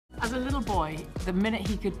As a little boy, the minute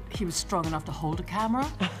he was strong enough to hold a camera,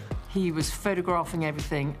 he was photographing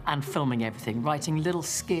everything and filming everything, writing little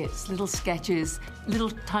skits, little sketches, little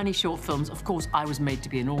tiny short films. Of course, I was made to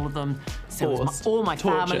be in all of them. So was all my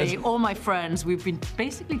family, all my friends. We've been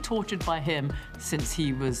basically tortured by him since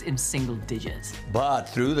he was in single digits. But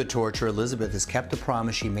through the torture, Elizabeth has kept the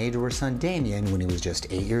promise she made to her son Damian when he was just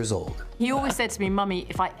 8 years old. He always said to me, Mummy,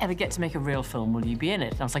 if I ever get to make a real film, will you be in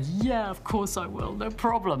it? And I was like, yeah, of course I will, no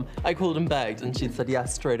problem. I called and begged, and she said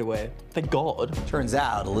yes straight away. Thank God. Turns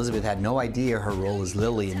out, Elizabeth had no idea her role as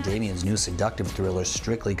Lily in Damian's new seductive thriller,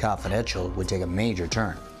 Strictly Confidential, would take a major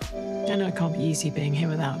turn. I know it can't be easy being here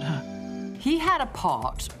without her. He had a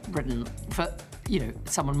part written for, you know,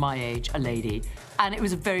 someone my age, a lady, and it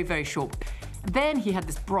was a very, very short. Then he had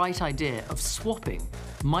this bright idea of swapping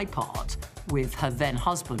my part with her then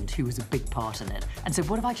husband, who was a big part in it, and said,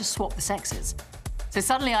 what if I just swap the sexes? So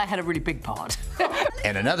suddenly I had a really big part.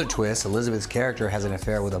 And another twist, Elizabeth's character has an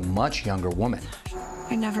affair with a much younger woman.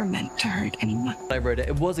 I never meant to hurt anyone. I wrote it,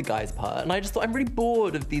 it was a guy's part, and I just thought, I'm really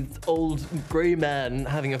bored of these old grey men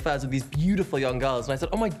having affairs with these beautiful young girls. And I said,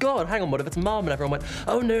 oh my God, hang on, what if it's Mum? And everyone went,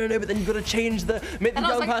 oh no, but then you've got to change make the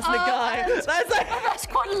young person a guy. And I was like, oh, that's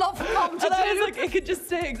quite a lot for Mum to do. And I was like, it could just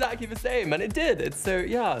stay exactly the same, and it did. It's so,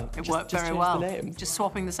 yeah. It worked very well. Just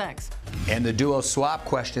swapping the sex. And the duo swap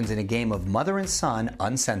questions in a game of Mother and Son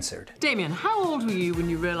Uncensored. Damian, how old were you when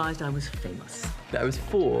you realised I was famous? I was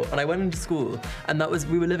 4, and I went into school, and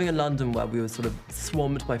we were living in London where we were sort of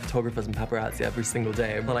swamped by photographers and paparazzi every single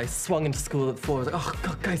day. And I swung into school at 4, I was like, oh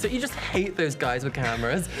God, guys, don't you just hate those guys with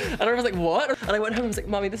cameras? And I was like, what? And I went home and was like,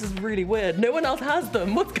 Mommy, this is really weird. No one else has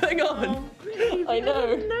them. What's going on? Oh, really? I know. I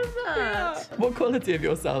didn't know that. Yeah. What quality of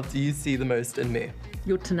yourself do you see the most in me?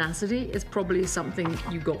 Your tenacity is probably something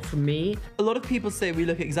you got from me. A lot of people say we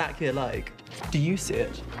look exactly alike. Do you see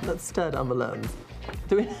it? Let's stare down the lens.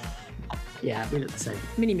 Do we? Yeah, we look the same.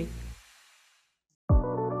 Mini-me.